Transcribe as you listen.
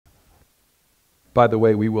By the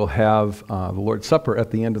way, we will have the Lord's Supper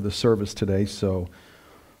at the end of the service today, so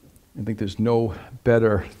I think there's no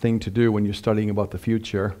better thing to do when you're studying about the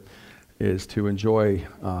future is to enjoy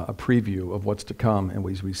a preview of what's to come, and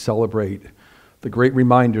we celebrate the great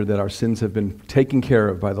reminder that our sins have been taken care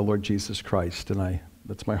of by the Lord Jesus Christ. And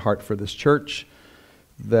that's my heart for this church,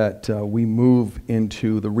 that we move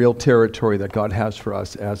into the real territory that God has for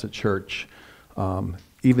us as a church,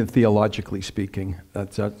 even theologically speaking.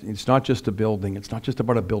 It's not just a building. It's not just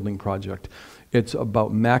about a building project. It's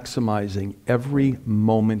about maximizing every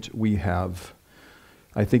moment we have.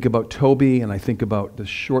 I think about Toby, and I think about the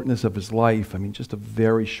shortness of his life. I mean, just a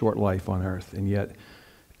very short life on earth, and yet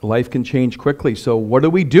life can change quickly. So what are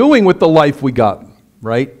we doing with the life we got,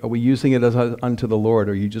 right? Are we using it as unto the Lord?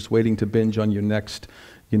 Or are you just waiting to binge on your next,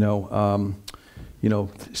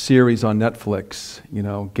 series on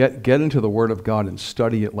Netflix? Get into the Word of God and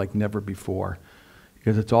study it like never before,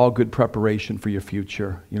 because it's all good preparation for your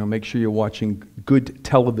future. Make sure you're watching good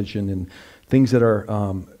television and things that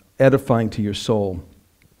are edifying to your soul.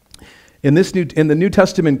 In the New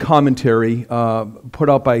Testament commentary put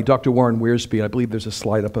out by Dr. Warren Wiersbe, I believe there's a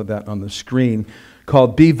slide up of that on the screen,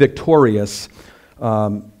 called Be Victorious.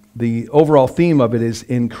 The overall theme of it is,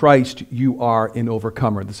 in Christ you are an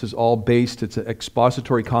overcomer. This is all based, it's an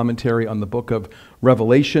expository commentary on the book of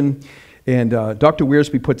Revelation. And Dr.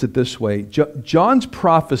 Wiersbe puts it this way: John's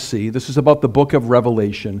prophecy, this is about the book of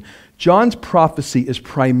Revelation, John's prophecy is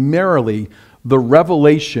primarily the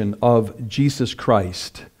revelation of Jesus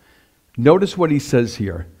Christ. Notice what he says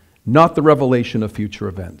here, not the revelation of future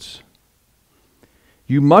events.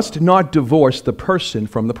 You must not divorce the person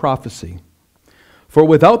from the prophecy, for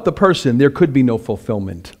without the person there could be no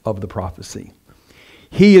fulfillment of the prophecy.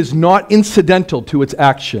 He is not incidental to its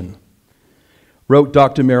action, wrote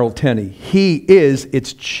Dr. Merrill Tenney. He is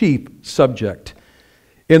its chief subject.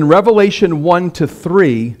 In Revelation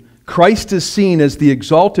 1-3, Christ is seen as the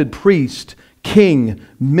exalted priest, king,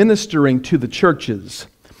 ministering to the churches.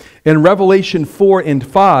 In Revelation 4 and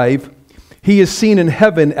 5, he is seen in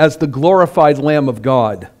heaven as the glorified Lamb of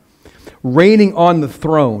God, reigning on the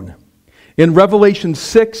throne. In Revelation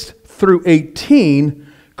 6-18,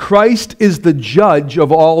 Christ is the judge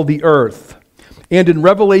of all the earth. And in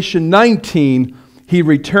Revelation 19, he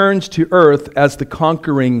returns to earth as the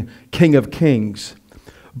conquering King of Kings.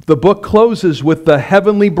 The book closes with the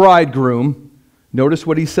heavenly bridegroom, notice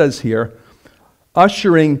what he says here,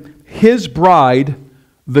 ushering his bride,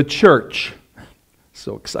 the church,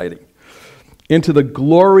 so exciting, into the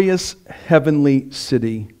glorious heavenly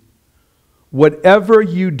city. Whatever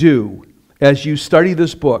you do as you study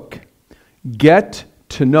this book, get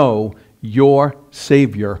to know your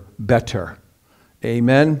Savior better.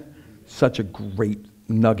 Amen. Such a great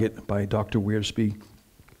nugget by Dr. Wiersbe.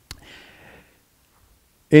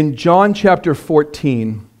 In John chapter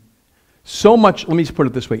 14, so much, let me put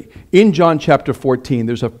it this way. In John chapter 14,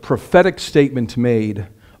 there's a prophetic statement made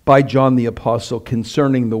by John the Apostle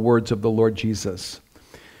concerning the words of the Lord Jesus.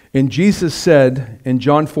 And Jesus said in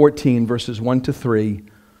John 14, verses 1-3,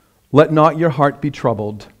 "Let not your heart be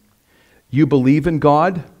troubled. You believe in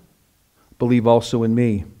God, believe also in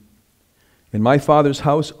me. In my Father's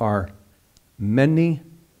house are many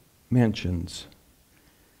mansions.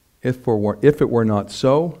 If it were not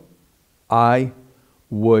so, I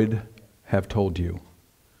would have told you.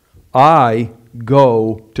 I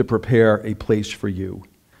go to prepare a place for you.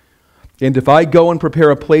 And if I go and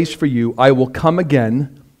prepare a place for you, I will come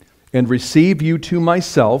again and receive you to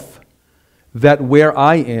myself, that where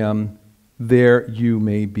I am, there you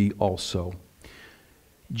may be also."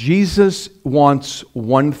 Jesus wants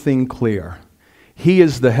one thing clear. He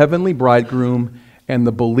is the heavenly bridegroom, and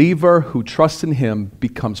the believer who trusts in him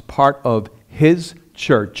becomes part of his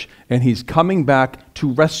church, and he's coming back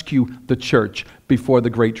to rescue the church before the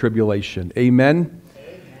Great Tribulation. Amen?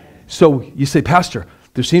 Amen. So you say, Pastor,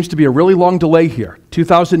 there seems to be a really long delay here,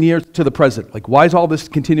 2,000 years to the present. Like, why is all this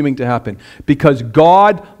continuing to happen? Because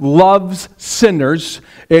God loves sinners,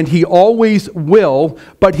 and he always will,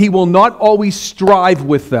 but he will not always strive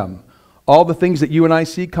with them. All the things that you and I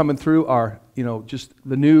see coming through are, just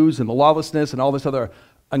the news and the lawlessness and all this other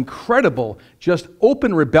incredible, just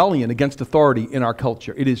open rebellion against authority in our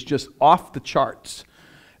culture. It is just off the charts.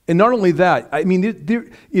 And not only that, I mean,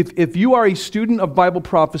 if you are a student of Bible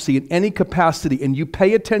prophecy in any capacity and you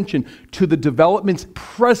pay attention to the developments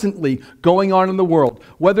presently going on in the world,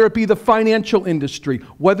 whether it be the financial industry,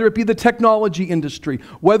 whether it be the technology industry,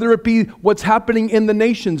 whether it be what's happening in the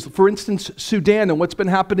nations, for instance, Sudan and what's been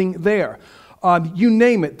happening there, you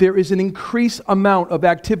name it, there is an increased amount of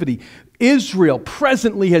activity. Israel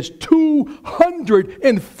presently has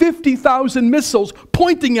 250,000 missiles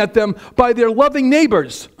pointing at them by their loving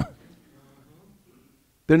neighbors.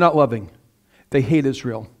 They're not loving. They hate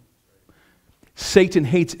Israel. Satan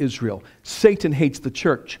hates Israel. Satan hates the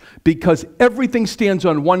church because everything stands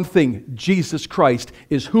on one thing. Jesus Christ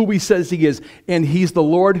is who he says he is, and he's the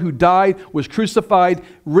Lord who died, was crucified,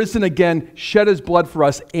 risen again, shed his blood for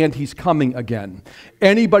us, and he's coming again.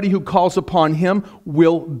 Anybody who calls upon him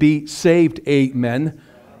will be saved. Amen.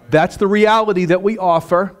 That's the reality that we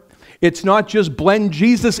offer. It's not just blend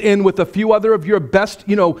Jesus in with a few other of your best,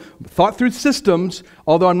 thought through systems,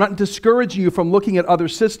 although I'm not discouraging you from looking at other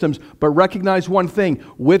systems, but recognize one thing.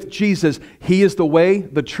 With Jesus, he is the way,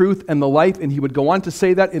 the truth, and the life, and he would go on to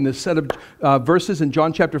say that in the set of verses in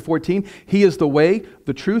John chapter 14. He is the way,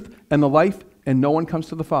 the truth, and the life, and no one comes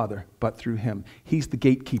to the Father but through him. He's the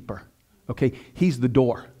gatekeeper, okay? He's the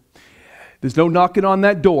door. There's no knocking on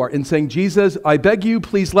that door and saying, Jesus, I beg you,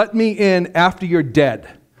 please let me in after you're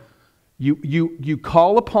dead. You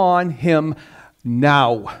call upon him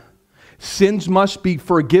now. Sins must be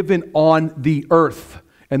forgiven on the earth.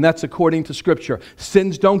 And that's according to Scripture.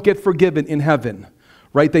 Sins don't get forgiven in heaven.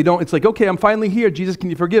 Right? They don't. It's like, okay, I'm finally here. Jesus,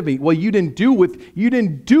 can you forgive me? Well, you didn't do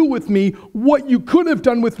with me what you could have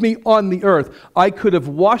done with me on the earth. I could have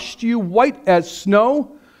washed you white as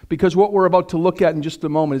snow, because what we're about to look at in just a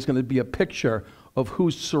moment is going to be a picture of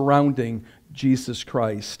who's surrounding Jesus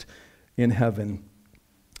Christ in heaven.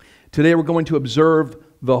 Today we're going to observe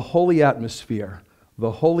the holy atmosphere, the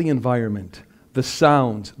holy environment, the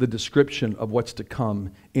sounds, the description of what's to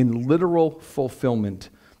come in literal fulfillment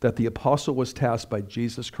that the apostle was tasked by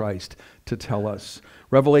Jesus Christ to tell us.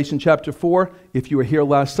 Revelation chapter 4, if you were here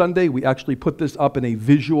last Sunday, we actually put this up in a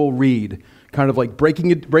visual read, kind of like breaking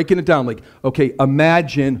it down, like, okay,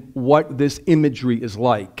 imagine what this imagery is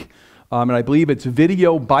like. And I believe it's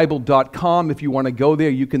videobible.com. If you want to go there,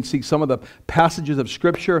 you can see some of the passages of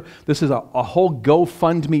Scripture. This is a whole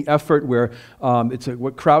GoFundMe effort where it's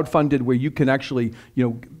crowdfunded, where you can actually,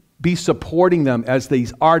 be supporting them as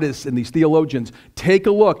these artists and these theologians take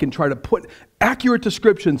a look and try to put accurate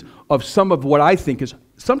descriptions of some of what I think is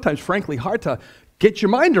sometimes, frankly, hard to get your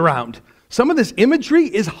mind around. Some of this imagery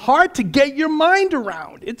is hard to get your mind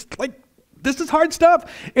around. It's like, this is hard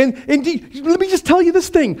stuff. And let me just tell you this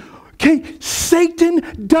thing. Okay,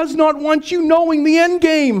 Satan does not want you knowing the end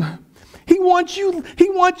game. He wants you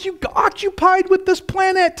occupied with this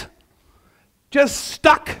planet. Just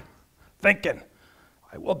stuck thinking,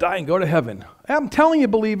 I will die and go to heaven. I'm telling you,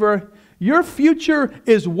 believer, your future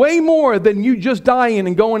is way more than you just dying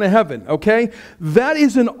and going to heaven, okay? That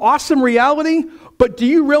is an awesome reality, but do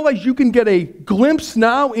you realize you can get a glimpse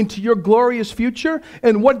now into your glorious future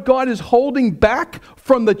and what God is holding back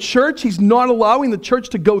from the church? He's not allowing the church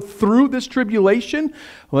to go through this tribulation.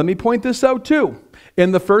 Let me point this out too.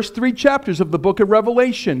 In the first 3 chapters of the book of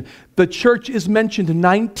Revelation, the church is mentioned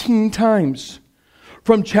 19 times.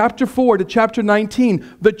 From chapter 4 to chapter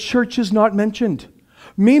 19, the church is not mentioned.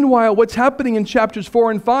 Meanwhile, what's happening in chapters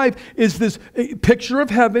 4 and 5 is this picture of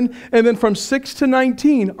heaven, and then from 6 to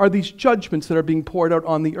 19 are these judgments that are being poured out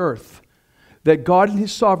on the earth. That God in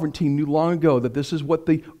his sovereignty knew long ago that this is what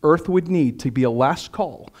the earth would need to be a last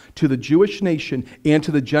call to the Jewish nation and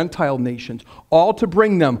to the Gentile nations, all to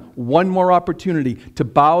bring them one more opportunity to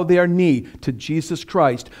bow their knee to Jesus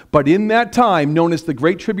Christ. But in that time, known as the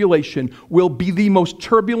Great Tribulation, will be the most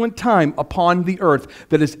turbulent time upon the earth.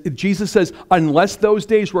 That is, Jesus says, unless those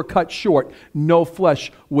days were cut short, no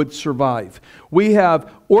flesh would survive. We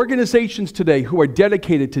have organizations today who are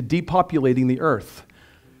dedicated to depopulating the earth.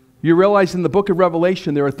 You realize in the book of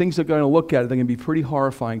Revelation, there are things that are going to look at it that are going to be pretty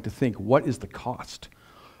horrifying to think, what is the cost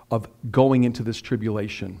of going into this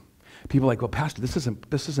tribulation? People are like, well, Pastor, this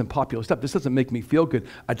isn't popular stuff. This doesn't make me feel good.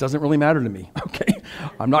 It doesn't really matter to me, okay?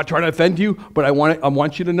 I'm not trying to offend you, but I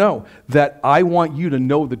want you to know that I want you to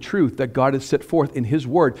know the truth that God has set forth in his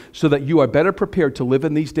word so that you are better prepared to live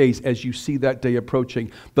in these days as you see that day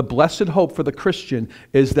approaching. The blessed hope for the Christian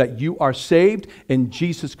is that you are saved and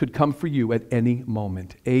Jesus could come for you at any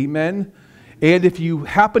moment. Amen? And if you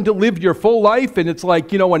happen to live your full life and it's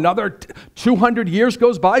like, another 200 years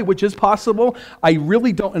goes by, which is possible, I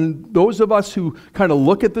really don't, and those of us who kind of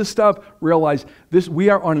look at this stuff realize this, we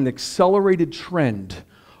are on an accelerated trend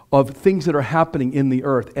of things that are happening in the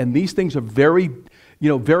earth. And these things are very,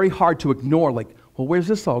 very hard to ignore. Like, well, where's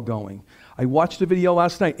this all going? I watched a video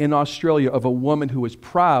last night in Australia of a woman who is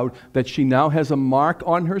proud that she now has a mark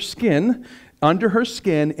on her skin, under her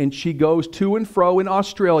skin, and she goes to and fro in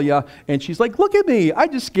Australia, and she's like, look at me, I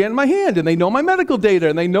just scanned my hand, and they know my medical data,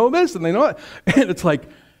 and they know this, and they know it. And it's like,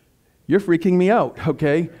 you're freaking me out,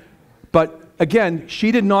 okay? But Again,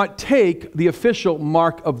 she did not take the official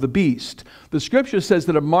mark of the beast. The scripture says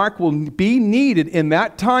that a mark will be needed in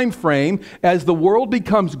that time frame as the world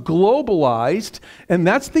becomes globalized, and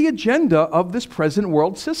that's the agenda of this present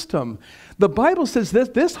world system. The Bible says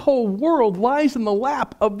that this whole world lies in the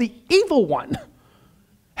lap of the evil one.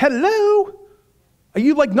 Hello? Are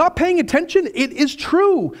you not paying attention? It is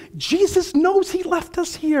true. Jesus knows he left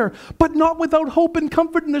us here, but not without hope and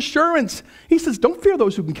comfort and assurance. He says, don't fear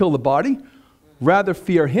those who can kill the body. Rather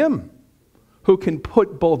fear him who can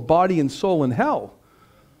put both body and soul in hell.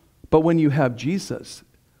 But when you have Jesus,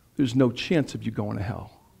 there's no chance of you going to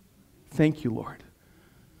hell. Thank you, Lord.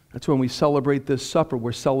 That's when we celebrate this supper.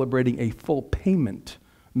 We're celebrating a full payment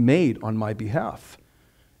made on my behalf.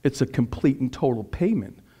 It's a complete and total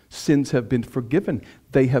payment. Sins have been forgiven.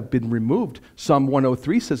 They have been removed. Psalm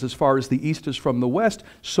 103 says, as far as the east is from the west,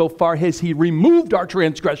 so far has he removed our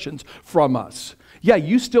transgressions from us. Yeah,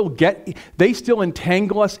 they still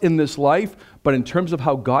entangle us in this life, but in terms of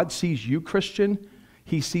how God sees you, Christian,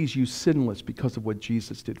 he sees you sinless because of what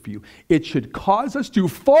Jesus did for you. It should cause us to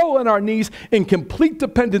fall on our knees in complete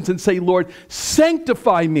dependence and say, Lord,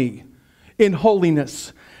 sanctify me in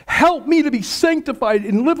holiness. Help me to be sanctified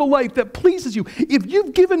and live a life that pleases you. If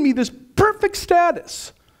you've given me this perfect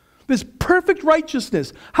status, this perfect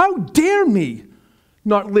righteousness, how dare me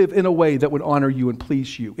not live in a way that would honor you and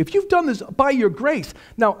please you? If you've done this by your grace.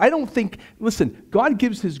 Now, I don't think, listen, God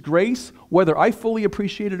gives his grace whether I fully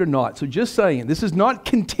appreciate it or not. So just saying, this is not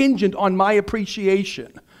contingent on my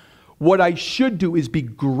appreciation. What I should do is be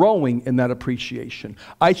growing in that appreciation.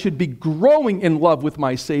 I should be growing in love with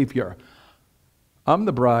my Savior. I'm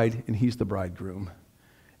the bride and he's the bridegroom.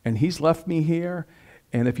 And he's left me here.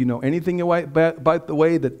 And if you know anything about the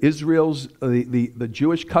way that Israel's, the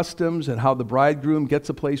Jewish customs and how the bridegroom gets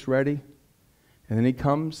a place ready, and then he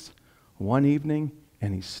comes one evening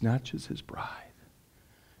and he snatches his bride.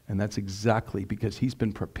 And that's exactly because he's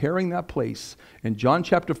been preparing that place. And John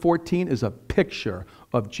chapter 14 is a picture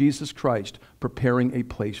of Jesus Christ preparing a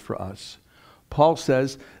place for us. Paul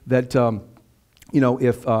says that,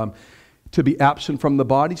 if to be absent from the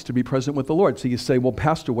bodies, to be present with the Lord. So you say, well,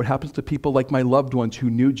 Pastor, what happens to people like my loved ones who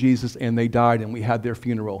knew Jesus and they died and we had their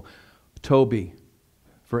funeral? Toby,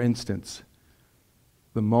 for instance,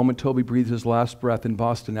 the moment Toby breathed his last breath in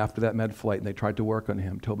Boston after that med flight and they tried to work on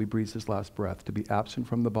him, Toby breathes his last breath, to be absent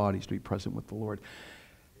from the bodies, to be present with the Lord.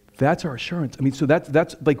 That's our assurance. I mean, so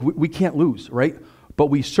that's like we can't lose, right? But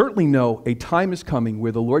we certainly know a time is coming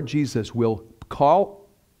where the Lord Jesus will call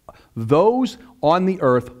those on the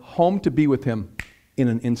earth home to be with him in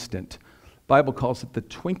an instant. The Bible calls it the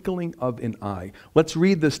twinkling of an eye. Let's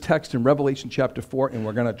read this text in Revelation chapter 4, and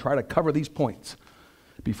we're going to try to cover these points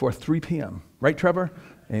before 3 p.m. Right, Trevor?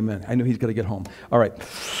 Amen. I knew he's going to get home. All right.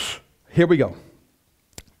 Here we go.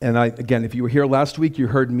 And again, if you were here last week, you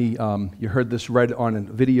heard this read on a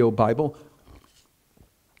video Bible.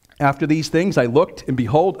 After these things, I looked, and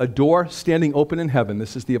behold, a door standing open in heaven.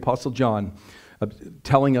 This is the Apostle John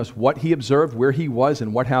telling us what he observed, where he was,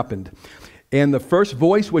 and what happened. And the first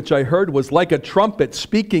voice which I heard was like a trumpet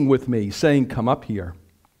speaking with me, saying, come up here,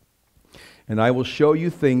 and I will show you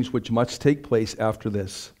things which must take place after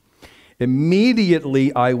this.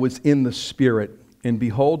 Immediately I was in the Spirit, and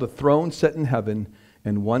behold, a throne set in heaven,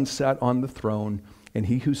 and one sat on the throne, and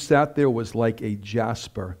he who sat there was like a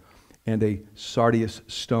jasper and a sardius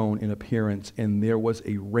stone in appearance, and there was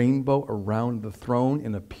a rainbow around the throne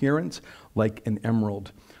in appearance like an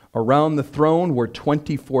emerald. Around the throne were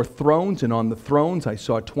 24 thrones, and on the thrones I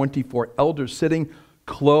saw 24 elders sitting,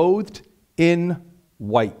 clothed in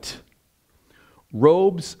white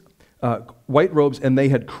robes, and they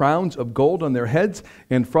had crowns of gold on their heads,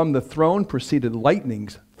 and from the throne proceeded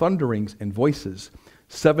lightnings, thunderings, and voices.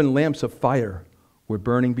 7 lamps of fire were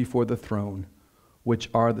burning before the throne, which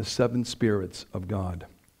are the 7 spirits of God.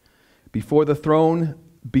 Before the throne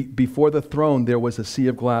there was a sea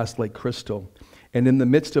of glass like crystal, and in the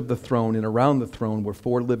midst of the throne and around the throne were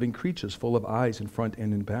 4 living creatures full of eyes in front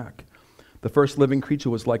and in back. The first living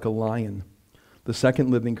creature was like a lion, the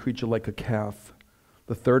second living creature like a calf.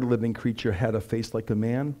 The third living creature had a face like a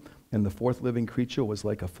man, and the fourth living creature was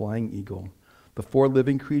like a flying eagle. The 4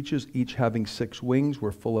 living creatures, each having 6 wings,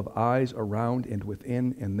 were full of eyes around and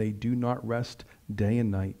within, and they do not rest day and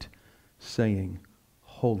night, saying,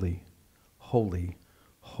 Holy, holy,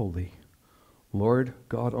 holy, Lord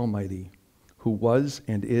God Almighty, who was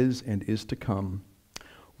and is to come.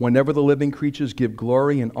 Whenever the living creatures give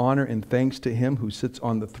glory and honor and thanks to him who sits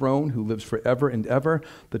on the throne, who lives forever and ever,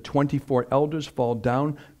 the 24 elders fall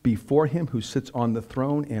down before him who sits on the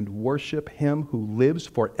throne and worship him who lives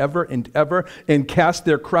forever and ever, and cast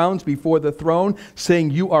their crowns before the throne, saying,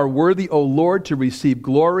 "You are worthy, O Lord, to receive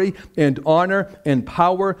glory and honor and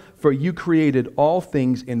power, for you created all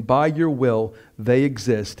things, and by your will they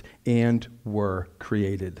exist and were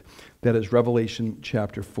created." That is Revelation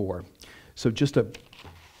chapter 4. So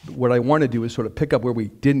what I want to do is sort of pick up where we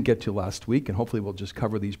didn't get to last week, and hopefully we'll just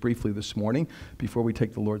cover these briefly this morning before we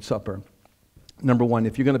take the Lord's Supper. Number one,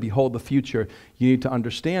 if you're going to behold the future, you need to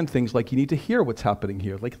understand things like you need to hear what's happening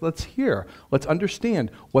here. Like, let's understand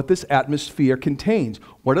what this atmosphere contains.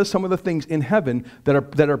 What are some of the things in heaven that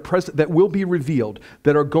are present, that will be revealed,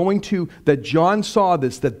 that John saw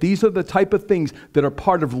this, that these are the type of things that are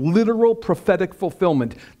part of literal prophetic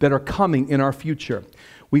fulfillment that are coming in our future.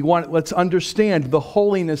 Let's understand the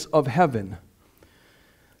holiness of heaven.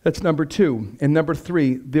 That's number two. And number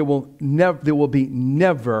three, there will be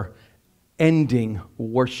never ending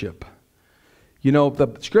worship. You know, the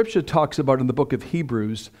scripture talks about in the book of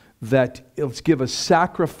Hebrews that let's give a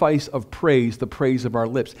sacrifice of praise, the praise of our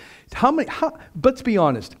lips. Let's be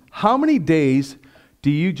honest, how many days do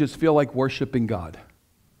you just feel like worshiping God?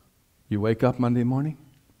 You wake up Monday morning,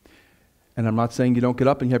 and I'm not saying you don't get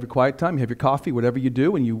up and you have your quiet time, you have your coffee, whatever you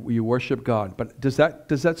do, and you worship God. But does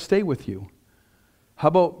that stay with you? How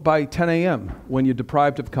about by 10 a.m. when you're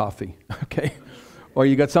deprived of coffee, okay? Or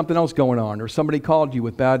you got something else going on, or somebody called you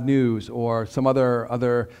with bad news, or some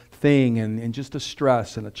other thing, and just a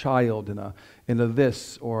stress, and a child, and a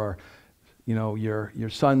this, or you know, your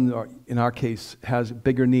son, or in our case, has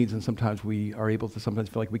bigger needs, and sometimes we are able to sometimes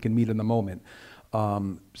feel like we can meet in the moment.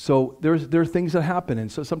 So there are things that happen, and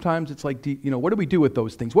so sometimes it's like, what do we do with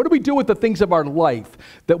those things? What do we do with the things of our life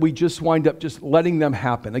that we just wind up just letting them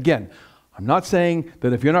happen? Again, I'm not saying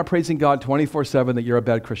that if you're not praising God 24/7 that you're a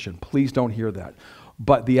bad Christian. Please don't hear that.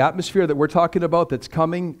 But the atmosphere that we're talking about that's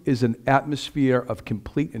coming is an atmosphere of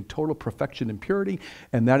complete and total perfection and purity,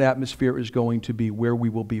 and that atmosphere is going to be where we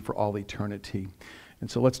will be for all eternity. And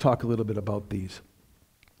so let's talk a little bit about these.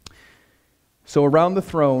 So around the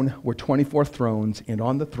throne were 24 thrones, and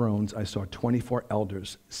on the thrones I saw 24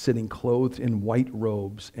 elders sitting clothed in white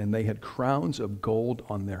robes, and they had crowns of gold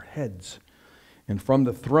on their heads. And from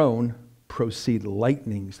the throne proceed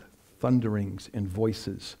lightnings, thunderings, and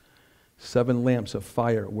voices. 7 lamps of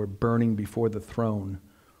fire were burning before the throne,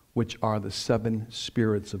 which are the 7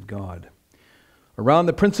 spirits of God. Around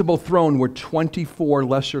the principal throne were 24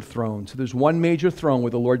 lesser thrones. So there's one major throne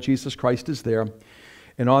where the Lord Jesus Christ is there.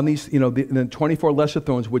 And on these, the 24 lesser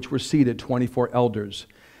thrones, which were seated 24 elders.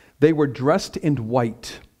 They were dressed in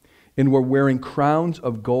white and were wearing crowns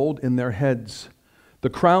of gold in their heads. The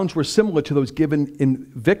crowns were similar to those given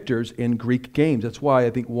in victors in Greek games. That's why I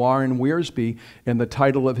think Warren Wiersbe, and the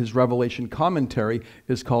title of his Revelation commentary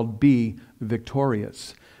is called Be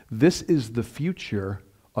Victorious. This is the future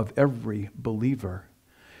of every believer.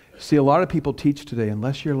 See, a lot of people teach today,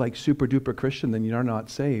 unless you're like super duper Christian, then you're not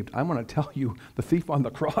saved. I want to tell you, the thief on the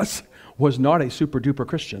cross was not a super duper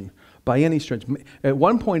Christian by any stretch. At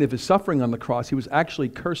one point of his suffering on the cross, he was actually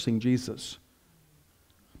cursing Jesus.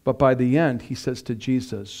 But by the end, he says to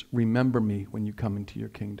Jesus, "Remember me when you come into your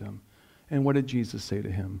kingdom." And what did Jesus say to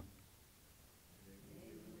him?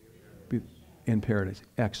 In paradise.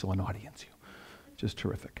 Excellent audience. Just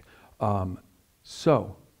terrific.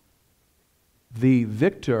 So, the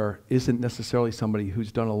victor isn't necessarily somebody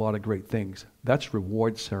who's done a lot of great things. That's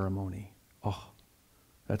reward ceremony. Oh,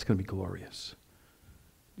 that's going to be glorious.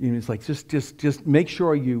 It's like, just make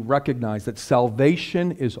sure you recognize that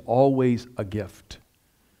salvation is always a gift.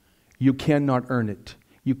 You cannot earn it.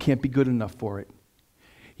 You can't be good enough for it.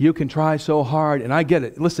 You can try so hard, and I get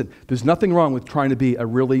it. Listen, there's nothing wrong with trying to be a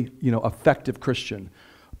really, effective Christian.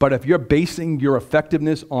 But if you're basing your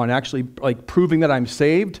effectiveness on actually like proving that I'm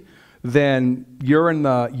saved, then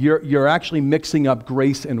you're actually mixing up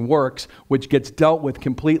grace and works, which gets dealt with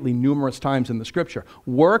completely numerous times in the Scripture.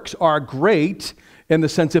 Works are great in the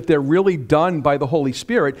sense if they're really done by the Holy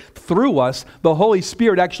Spirit through us. The Holy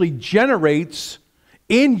Spirit actually generates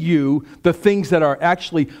in you the things that are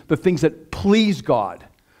actually the things that please God.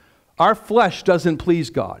 Our flesh doesn't please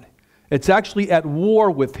God. It's actually at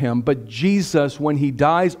war with Him, but Jesus, when He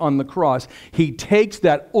dies on the cross, He takes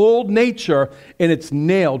that old nature and it's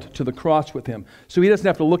nailed to the cross with Him. So He doesn't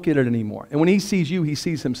have to look at it anymore. And when He sees you, He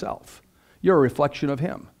sees Himself. You're a reflection of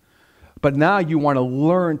Him. But now you want to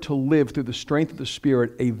learn to live through the strength of the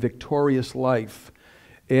Spirit a victorious life.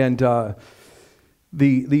 And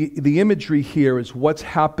the imagery here is what's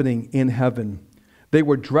happening in heaven. They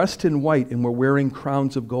were dressed in white and were wearing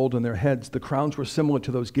crowns of gold on their heads. The crowns were similar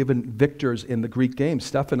to those given victors in the Greek games,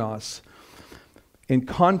 Stephanos, in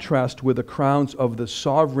contrast with the crowns of the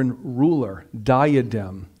sovereign ruler,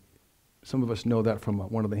 diadem. Some of us know that from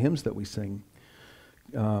one of the hymns that we sing.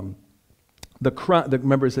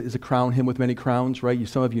 Remember, is a crown hymn with many crowns, right?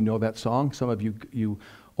 Some of you know that song. Some of you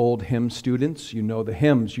old hymn students, you know the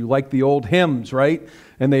hymns. You like the old hymns, right?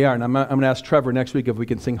 And they are. And I'm going to ask Trevor next week if we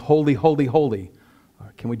can sing Holy, Holy, Holy.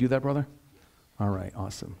 Can we do that, brother? All right,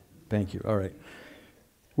 awesome. Thank you. All right.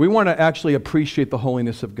 We want to actually appreciate the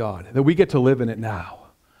holiness of God, that we get to live in it now.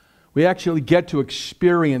 We actually get to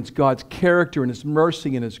experience God's character and His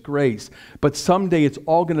mercy and His grace. But someday it's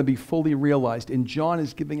all going to be fully realized. And John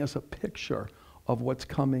is giving us a picture of what's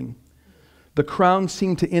coming. The crowns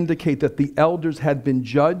seem to indicate that the elders had been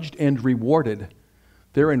judged and rewarded.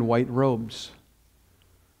 They're in white robes.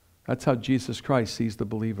 That's how Jesus Christ sees the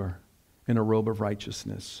believer, in a robe of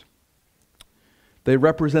righteousness. They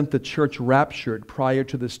represent the church raptured prior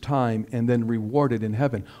to this time and then rewarded in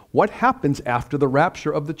heaven. What happens after the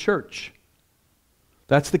rapture of the church?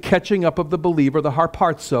 That's the catching up of the believer, the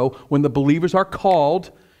harpazo. When the believers are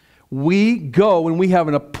called, we go and we have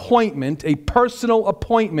an appointment, a personal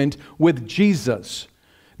appointment with Jesus.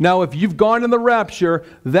 Now, if you've gone in the rapture,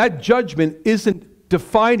 that judgment isn't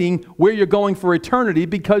defining where you're going for eternity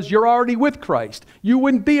because you're already with Christ. You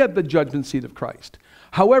wouldn't be at the judgment seat of Christ.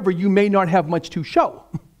 However, you may not have much to show.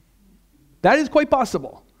 That is quite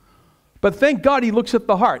possible. But thank God He looks at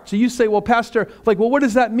the heart. So you say, well, Pastor, what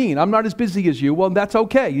does that mean? I'm not as busy as you. Well, that's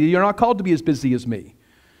okay. You're not called to be as busy as me.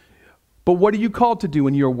 But what are you called to do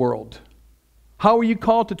in your world? How are you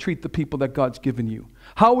called to treat the people that God's given you?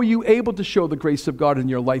 How are you able to show the grace of God in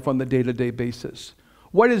your life on the day-to-day basis?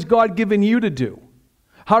 What has God given you to do?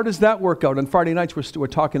 How does that work out? On Friday nights, we're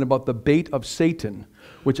talking about the bait of Satan,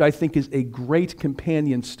 which I think is a great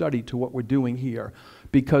companion study to what we're doing here.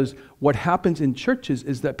 Because what happens in churches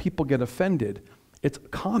is that people get offended. It's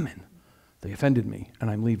common. They offended me,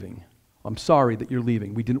 and I'm leaving. I'm sorry that you're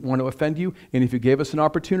leaving. We didn't want to offend you, and if you gave us an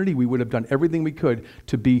opportunity, we would have done everything we could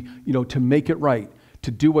to to make it right,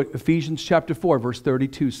 to do what Ephesians chapter 4, verse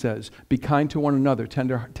 32 says, be kind to one another,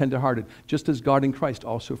 tender-hearted, just as God in Christ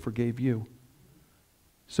also forgave you.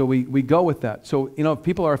 So we go with that. So, if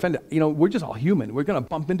people are offended, we're just all human. We're going to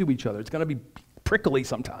bump into each other. It's going to be prickly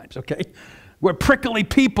sometimes, okay? We're prickly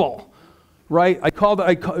people, right? I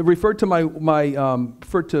referred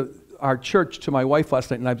to our church to my wife last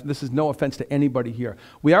night, and this is no offense to anybody here.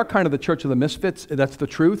 We are kind of the church of the misfits. That's the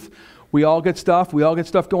truth. We all get stuff. We all get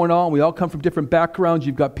stuff going on. We all come from different backgrounds.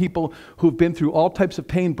 You've got people who've been through all types of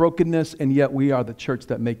pain, brokenness, and yet we are the church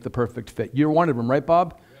that make the perfect fit. You're one of them, right,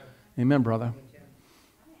 Bob? Yeah. Amen, brother.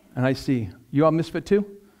 And I see. You all misfit too?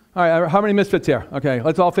 All right, how many misfits here? Okay,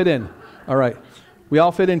 let's all fit in. All right. We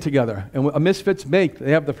all fit in together. And misfits they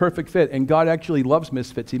have the perfect fit. And God actually loves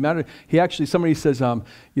misfits. Somebody says,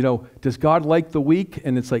 does God like the weak?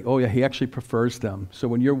 And it's like, oh yeah, He actually prefers them. So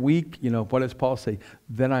when you're weak, what does Paul say?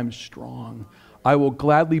 Then I'm strong. I will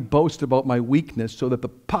gladly boast about my weakness so that the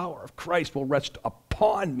power of Christ will rest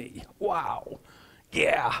upon me. Wow.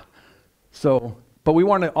 Yeah. But we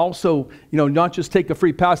want to also, not just take a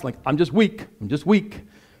free pass like, I'm just weak.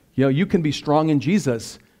 You can be strong in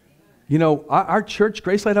Jesus. Our church,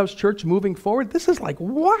 Grace Lighthouse Church, moving forward, this is like,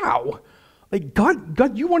 wow. Like,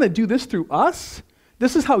 God, you want to do this through us?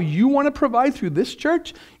 This is how you want to provide through this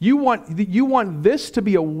church? You want this to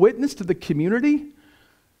be a witness to the community?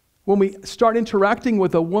 When we start interacting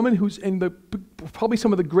with a woman who's in probably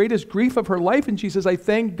some of the greatest grief of her life, and she says, I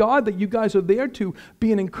thank God that you guys are there to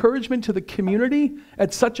be an encouragement to the community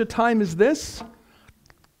at such a time as this.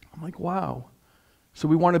 I'm like, wow. So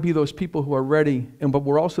we want to be those people who are ready, but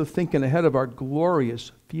we're also thinking ahead of our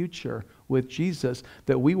glorious future with Jesus,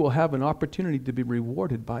 that we will have an opportunity to be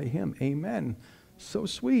rewarded by Him. Amen. So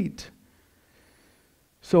sweet.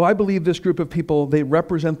 So I believe this group of people, they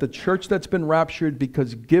represent the church that's been raptured,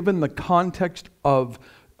 because given the context of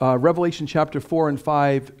Revelation chapter 4 and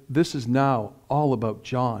 5, this is now all about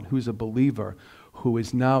John, who's a believer, who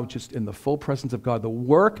is now just in the full presence of God. The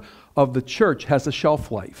work of the church has a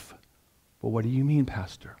shelf life. Well, what do you mean,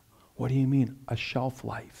 Pastor? What do you mean, a shelf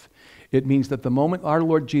life? It means that the moment our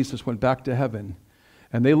Lord Jesus went back to heaven,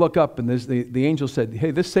 and they look up, and the angel said,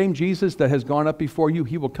 hey, this same Jesus that has gone up before you,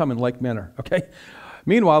 He will come in like manner, okay?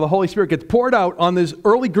 Meanwhile, the Holy Spirit gets poured out on this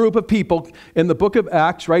early group of people in the book of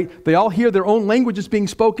Acts, right? They all hear their own languages being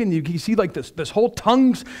spoken. You see like this whole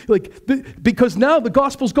tongues, because now the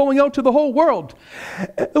gospel's going out to the whole world.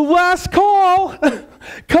 Last call,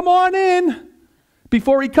 come on in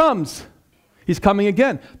before He comes. He's coming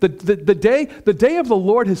again. The day of the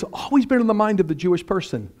Lord has always been in the mind of the Jewish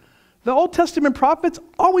person. The Old Testament prophets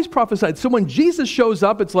always prophesied. So when Jesus shows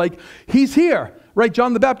up, it's like, he's here. Right?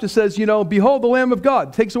 John the Baptist says, behold the Lamb of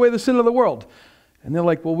God, takes away the sin of the world. And they're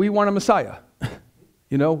like, well, we want a Messiah.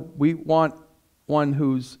 We want one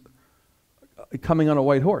who's coming on a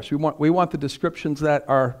white horse. We want the descriptions that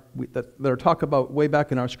are talked about way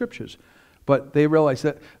back in our scriptures. But they realize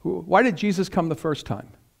that, why did Jesus come the first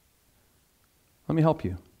time? Let me help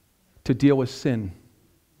you. To deal with sin.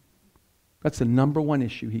 That's the number one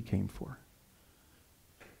issue he came for.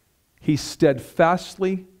 He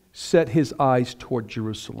steadfastly set his eyes toward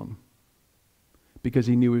Jerusalem because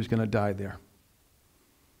he knew he was going to die there.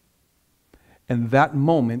 And that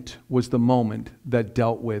moment was the moment that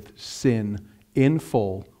dealt with sin in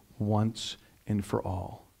full, once and for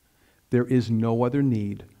all. There is no other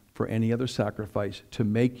need for any other sacrifice to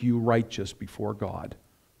make you righteous before God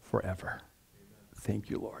forever.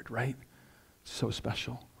 Thank you, Lord, right? So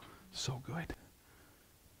special, so good.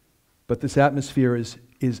 But this atmosphere is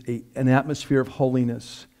an atmosphere of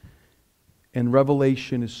holiness. And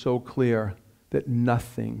Revelation is so clear that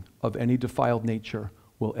nothing of any defiled nature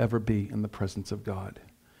will ever be in the presence of God.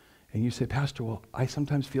 And you say, Pastor, well, I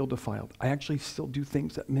sometimes feel defiled. I actually still do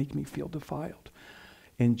things that make me feel defiled.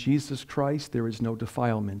 In Jesus Christ, there is no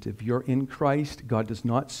defilement. If you're in Christ, God does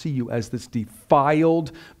not see you as this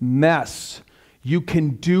defiled mess. You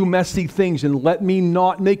can do messy things, and let me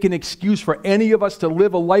not make an excuse for any of us to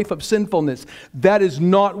live a life of sinfulness. That is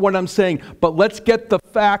not what I'm saying. But let's get the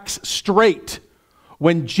facts straight.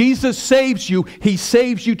 When Jesus saves you, he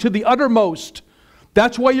saves you to the uttermost.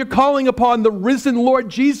 That's why you're calling upon the risen Lord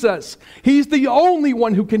Jesus. He's the only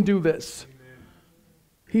one who can do this.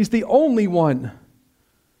 He's the only one.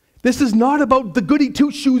 This is not about the goody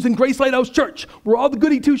two-shoes in Grace Lighthouse Church. We're all the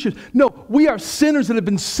goody two-shoes. No, we are sinners that have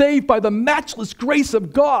been saved by the matchless grace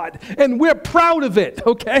of God, and we're proud of it,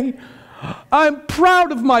 okay? I'm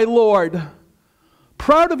proud of my Lord.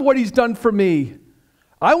 Proud of what he's done for me.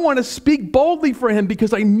 I want to speak boldly for him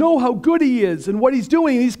because I know how good he is and what he's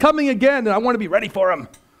doing. He's coming again, and I want to be ready for him.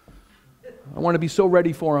 I want to be so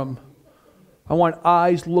ready for him. I want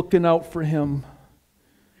eyes looking out for him.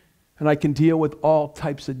 And I can deal with all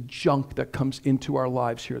types of junk that comes into our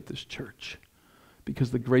lives here at this church. Because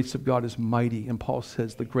the grace of God is mighty. And Paul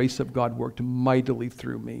says, the grace of God worked mightily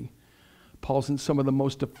through me. Paul's in some of the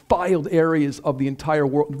most defiled areas of the entire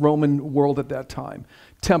Roman world at that time.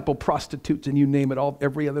 Temple, prostitutes, and you name it,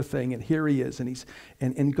 every other thing. And here he is.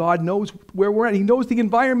 And God knows where we're at. He knows the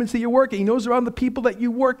environments that you're working. He knows around the people that you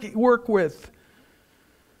work with.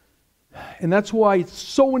 And that's why it's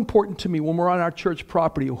so important to me when we're on our church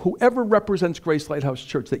property, whoever represents Grace Lighthouse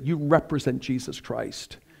Church, that you represent Jesus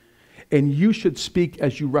Christ. And you should speak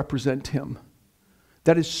as you represent him.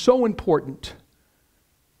 That is so important.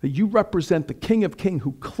 That you represent the King of Kings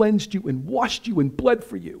who cleansed you and washed you and bled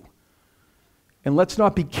for you. And let's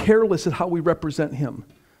not be careless at how we represent him.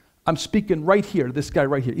 I'm speaking right here, this guy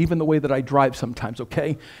right here, even the way that I drive sometimes,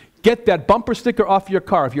 okay? Get that bumper sticker off your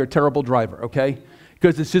car if you're a terrible driver, okay?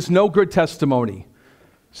 Because it's just no good testimony.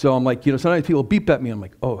 So I'm like, sometimes people beep at me. I'm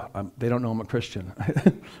like, they don't know I'm a Christian.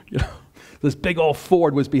 This big old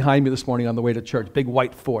Ford was behind me this morning on the way to church, big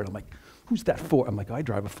white Ford. I'm like, who's that Ford? I'm like, I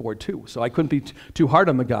drive a Ford too. So I couldn't be too hard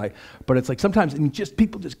on the guy. But it's like sometimes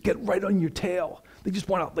people just get right on your tail. They just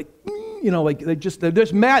want to they're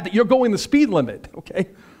just mad that you're going the speed limit, okay?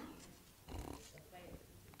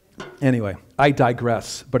 Anyway, I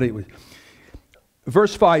digress. But anyway.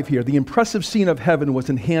 Verse 5 here, the impressive scene of heaven was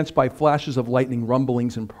enhanced by flashes of lightning,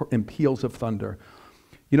 rumblings, and peals of thunder.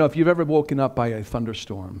 If you've ever woken up by a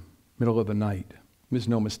thunderstorm, middle of the night, there's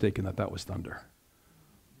no mistaking that was thunder.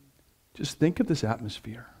 Just think of this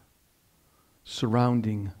atmosphere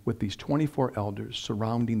surrounding, with these 24 elders,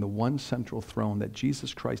 surrounding the one central throne that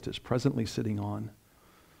Jesus Christ is presently sitting on.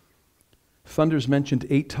 Thunder is mentioned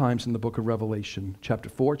 8 times in the book of Revelation. Chapter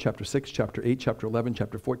 4, chapter 6, chapter 8, chapter 11,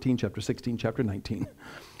 chapter 14, chapter 16, chapter 19.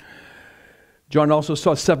 John also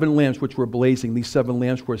saw 7 lamps which were blazing. These 7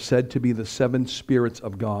 lamps were said to be the 7 spirits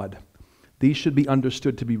of God. These should be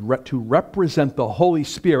understood to represent the Holy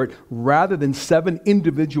Spirit rather than 7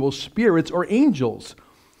 individual spirits or angels,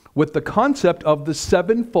 with the concept of the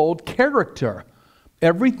 7-fold character.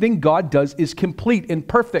 Everything God does is complete and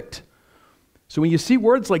perfect. So when you see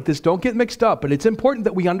words like this, don't get mixed up. But it's important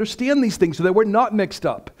that we understand these things so that we're not mixed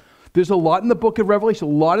up. There's a lot in the book of Revelation,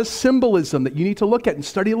 a lot of symbolism that you need to look at and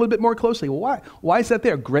study a little bit more closely. Why? Why is that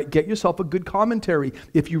there? Get yourself a good commentary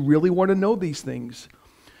if you really want to know these things.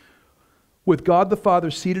 With God the Father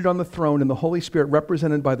seated on the throne and the Holy Spirit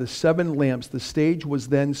represented by the 7 lamps, the stage was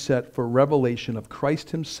then set for revelation of Christ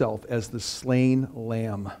himself as the slain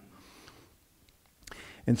lamb.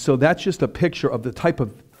 And so that's just a picture of the type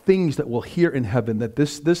of things that we'll hear in heaven, that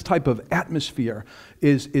this type of atmosphere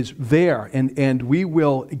is there, and we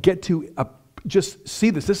will get to just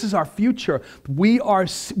see this. This is our future. We are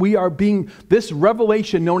being, this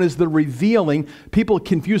revelation known as the revealing, people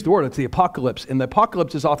confuse the word. It's the apocalypse. And the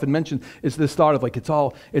apocalypse is often mentioned as this thought of like it's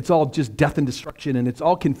all just death and destruction, and it's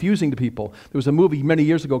all confusing to people. There was a movie many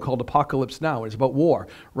years ago called Apocalypse Now, and it's about war,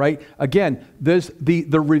 right? Again, there's the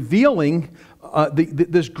revealing.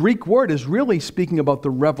 This Greek word is really speaking about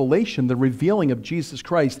the revelation, the revealing of Jesus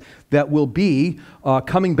Christ that will be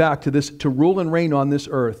coming back to rule and reign on this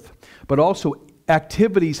earth. But also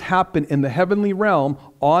activities happen in the heavenly realm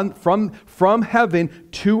from heaven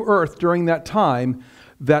to earth during that time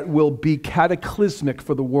that will be cataclysmic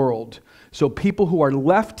for the world. So people who are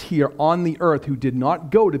left here on the earth who did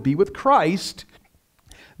not go to be with Christ,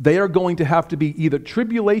 they are going to have to be either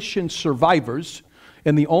tribulation survivors.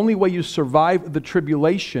 And the only way you survive the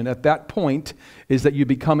tribulation at that point is that you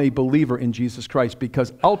become a believer in Jesus Christ,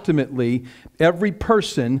 because ultimately every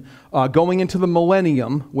person going into the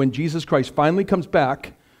millennium, when Jesus Christ finally comes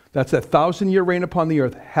back, that's that 1,000-year reign upon the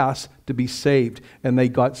earth, has to be saved. And they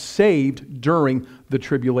got saved during the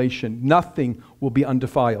tribulation. Nothing will be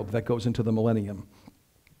undefiled that goes into the millennium.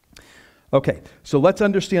 Okay, so let's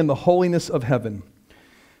understand the holiness of heaven.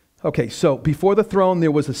 Okay, so before the throne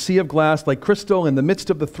there was a sea of glass like crystal. In the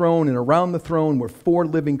midst of the throne and around the throne were 4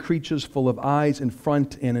 living creatures full of eyes in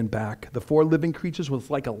front and in back. The 4 living creatures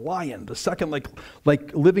was like a lion. The second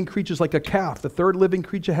like living creatures like a calf. The third living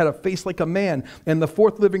creature had a face like a man. And the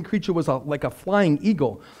 4th living creature was like a flying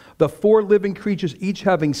eagle. The 4 living creatures, each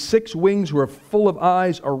having 6 wings, were full of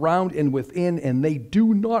eyes around and within, and they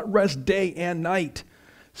do not rest day and night,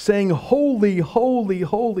 saying, Holy, holy,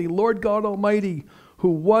 holy, Lord God Almighty, who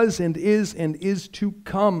was and is to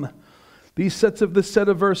come. This set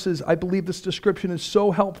of verses, I believe this description is so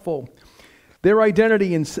helpful. Their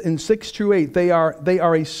identity in 6 through 8, they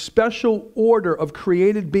are a special order of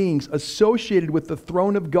created beings associated with the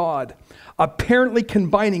throne of God, apparently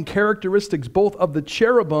combining characteristics both of the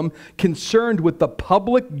cherubim concerned with the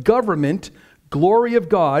public government, glory of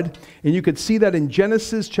God, and you could see that in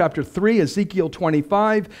Genesis chapter 3, Ezekiel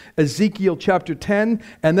 25, Ezekiel chapter 10,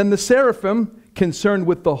 and then the seraphim concerned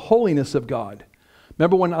with the holiness of God.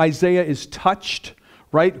 Remember when Isaiah is touched,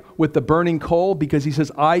 right, with the burning coal, because he says,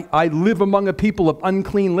 I live among a people of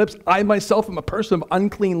unclean lips. I myself am a person of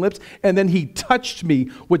unclean lips. And then he touched me,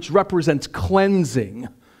 which represents cleansing.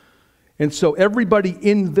 And so everybody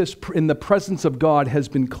in the presence of God has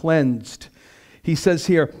been cleansed. He says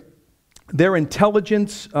here, their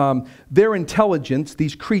intelligence,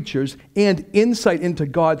 these creatures, and insight into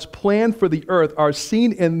God's plan for the earth are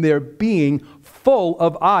seen in their being full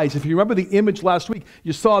of eyes. If you remember the image last week,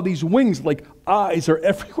 you saw these wings, like eyes are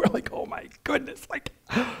everywhere, like, oh my goodness, like,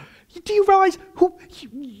 do you realize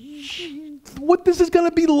what this is going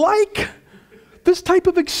to be like? This type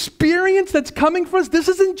of experience that's coming for us, this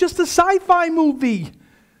isn't just a sci-fi movie.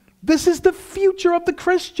 This is the future of the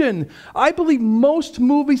Christian. I believe most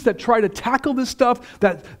movies that try to tackle this stuff,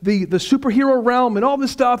 that the superhero realm and all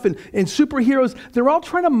this stuff and superheroes, they're all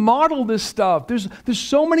trying to model this stuff. There's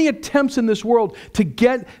so many attempts in this world to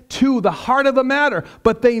get to the heart of the matter,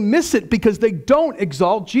 but they miss it because they don't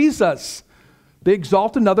exalt Jesus. They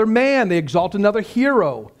exalt another man. They exalt another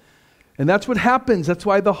hero. And that's what happens. That's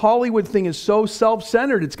why the Hollywood thing is so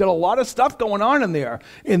self-centered. It's got a lot of stuff going on in there.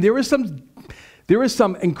 And there is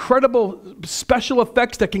some incredible special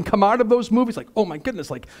effects that can come out of those movies. Like, oh my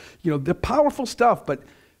goodness, like, the powerful stuff.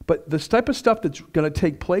 But this type of stuff that's going to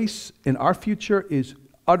take place in our future is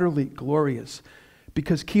utterly glorious.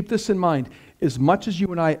 Because keep this in mind, as much as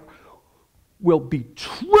you and I will be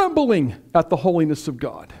trembling at the holiness of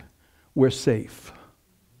God, we're safe.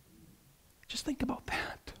 Just think about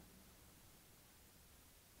that.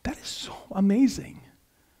 That is so amazing.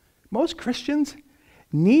 Most Christians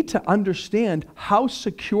need to understand how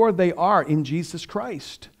secure they are in Jesus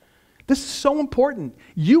Christ. This is so important.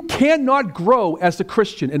 You cannot grow as a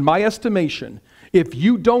Christian, in my estimation, if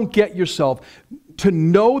you don't get yourself to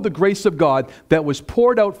know the grace of God that was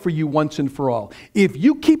poured out for you once and for all. If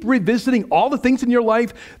you keep revisiting all the things in your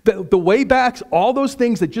life, the way backs, all those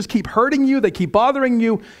things that just keep hurting you, that keep bothering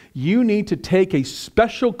you, you need to take a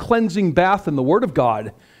special cleansing bath in the Word of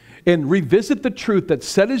God and revisit the truth that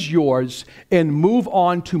set is yours and move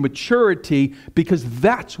on to maturity, because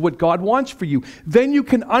that's what God wants for you. Then you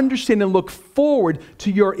can understand and look forward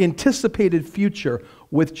to your anticipated future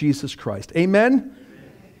with Jesus Christ. Amen?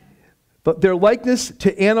 But their likeness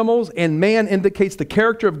to animals and man indicates the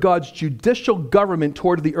character of God's judicial government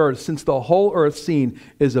toward the earth, since the whole earth scene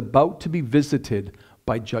is about to be visited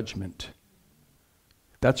by judgment.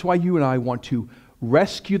 That's why you and I want to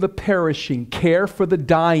rescue the perishing, care for the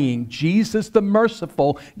dying. Jesus the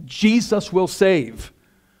merciful, Jesus will save.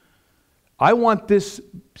 I want this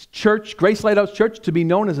church, Grace Lighthouse Church, to be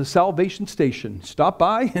known as a salvation station. Stop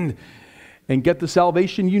by and get the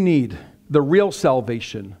salvation you need, the real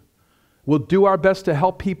salvation. We'll do our best to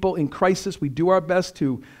help people in crisis. We do our best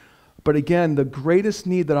to. But again, the greatest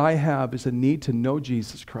need that I have is a need to know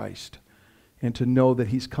Jesus Christ and to know that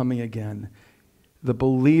He's coming again. The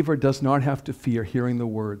believer does not have to fear hearing the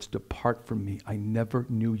words, "Depart from me, I never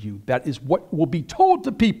knew you." That is what will be told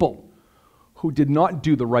to people who did not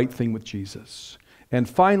do the right thing with Jesus. And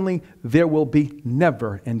finally, there will be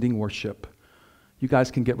never-ending worship. You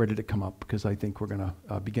guys can get ready to come up because I think we're going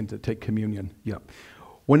to begin to take communion. Yeah.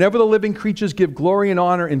 Whenever the living creatures give glory and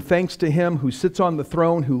honor and thanks to Him who sits on the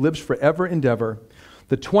throne, who lives forever and ever,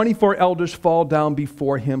 the 24 elders fall down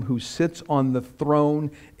before Him who sits on the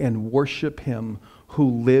throne and worship Him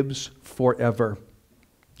who lives forever,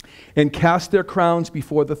 and cast their crowns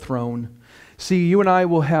before the throne. See, you and I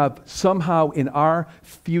will have somehow in our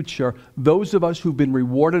future, those of us who've been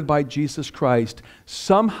rewarded by Jesus Christ,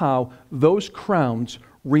 somehow those crowns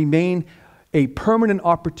remain a permanent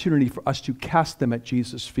opportunity for us to cast them at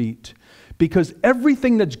Jesus' feet. Because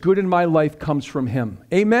everything that's good in my life comes from Him.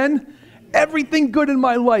 Amen? Everything good in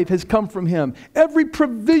my life has come from Him. Every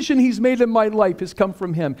provision He's made in my life has come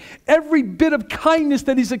from Him. Every bit of kindness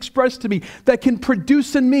that He's expressed to me that can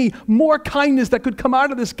produce in me more kindness that could come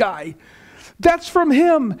out of this guy, that's from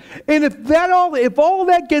Him. And if all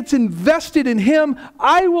that gets invested in Him,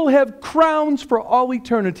 I will have crowns for all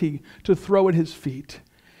eternity to throw at His feet.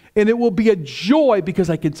 And it will be a joy because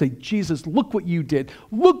I can say, "Jesus, look what you did.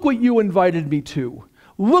 Look what you invited me to.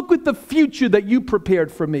 Look at the future that you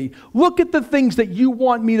prepared for me. Look at the things that you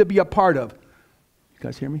want me to be a part of." You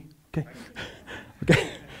guys hear me? Okay. Okay.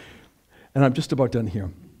 And I'm just about done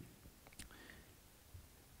here.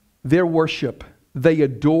 Their worship, they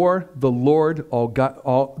adore the Lord,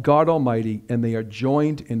 God Almighty, and they are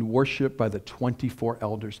joined in worship by the 24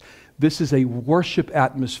 elders. This is a worship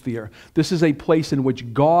atmosphere. This is a place in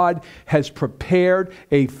which God has prepared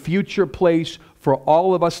a future place for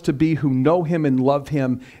all of us to be who know Him and love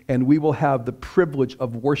Him, and we will have the privilege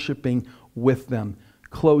of worshiping with them.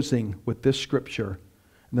 Closing with this scripture,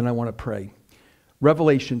 and then I want to pray.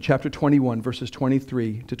 Revelation chapter 21, verses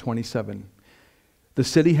 23 to 27. The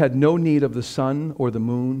city had no need of the sun or the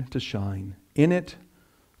moon to shine in it,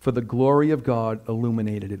 for the glory of God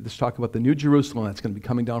illuminated it. Let's talk about the New Jerusalem that's going to be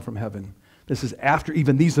coming down from heaven. This is after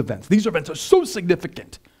even these events. These events are so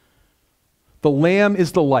significant. The Lamb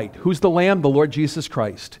is the light. Who's the Lamb? The Lord Jesus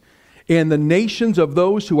Christ. And the nations of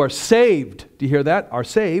those who are saved, do you hear that? Are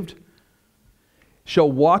saved,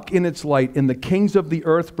 shall walk in its light, and the kings of the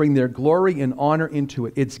earth bring their glory and honor into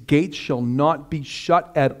it. Its gates shall not be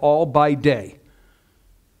shut at all by day.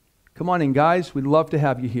 Come on in, guys. We'd love to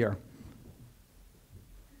have you here.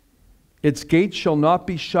 Its gates shall not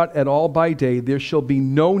be shut at all by day. There shall be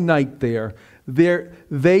no night there.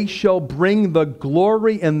 They shall bring the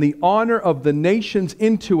glory and the honor of the nations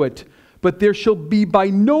into it. But there shall be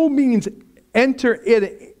by no means enter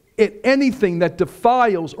it anything that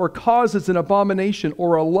defiles or causes an abomination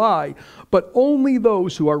or a lie, but only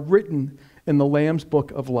those who are written in the Lamb's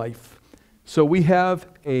book of life. So we have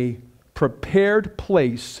a prepared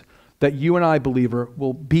place that you and I, believer,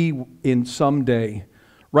 will be in someday.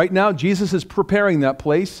 Right now, Jesus is preparing that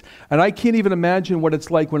place, and I can't even imagine what it's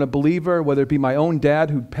like when a believer, whether it be my own dad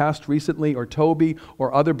who passed recently, or Toby,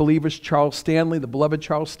 or other believers, Charles Stanley, the beloved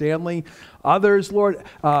Charles Stanley, others, Lord,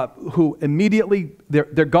 who immediately, they're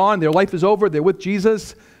gone, their life is over, they're with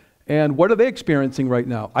Jesus, and what are they experiencing right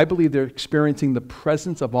now? I believe they're experiencing the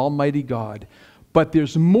presence of Almighty God, but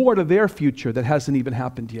there's more to their future that hasn't even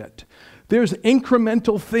happened yet. There's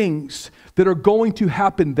incremental things that are going to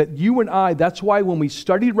happen that you and I, that's why when we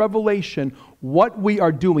studied Revelation, what we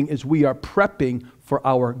are doing is we are prepping for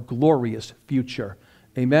our glorious future.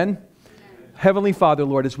 Amen? Heavenly Father,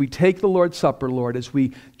 Lord, as we take the Lord's Supper, Lord, as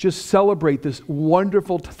we just celebrate this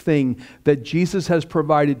wonderful thing that Jesus has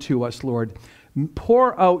provided to us, Lord,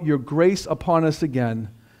 pour out your grace upon us again,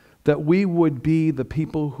 that we would be the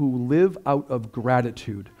people who live out of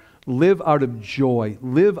gratitude, live out of joy,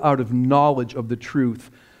 live out of knowledge of the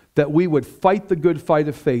truth, that we would fight the good fight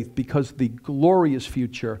of faith because the glorious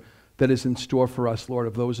future that is in store for us, Lord,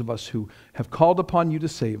 of those of us who have called upon you to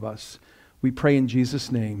save us. We pray in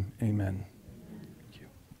Jesus' name, amen.